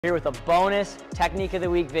Here with a bonus Technique of the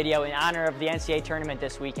Week video in honor of the NCAA tournament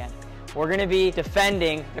this weekend. We're going to be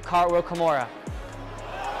defending the cartwheel kimura.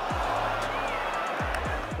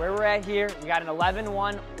 Where we're at here, we got an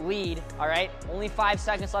 11-1 lead, all right? Only 5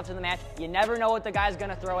 seconds left in the match. You never know what the guy's going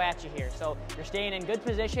to throw at you here, so you're staying in good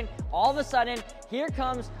position. All of a sudden, here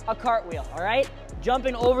comes a cartwheel, all right?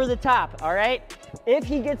 Jumping over the top, all right? If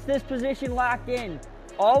he gets this position locked in,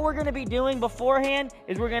 all we're going to be doing beforehand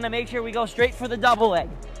is we're going to make sure we go straight for the double leg.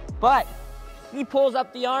 But he pulls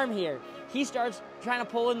up the arm here. He starts trying to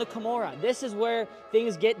pull in the kimura. This is where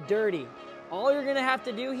things get dirty. All you're going to have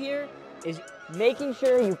to do here is making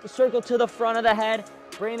sure you circle to the front of the head,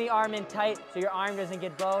 bring the arm in tight so your arm doesn't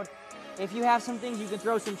get bowed. If you have some things, you can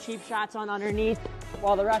throw some cheap shots on underneath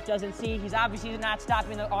while the ref doesn't see. He's obviously not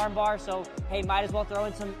stopping the arm bar, so hey, might as well throw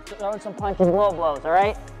in some punches, low blows, all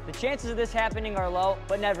right? The chances of this happening are low,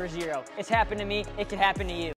 but never zero. It's happened to me, it could happen to you.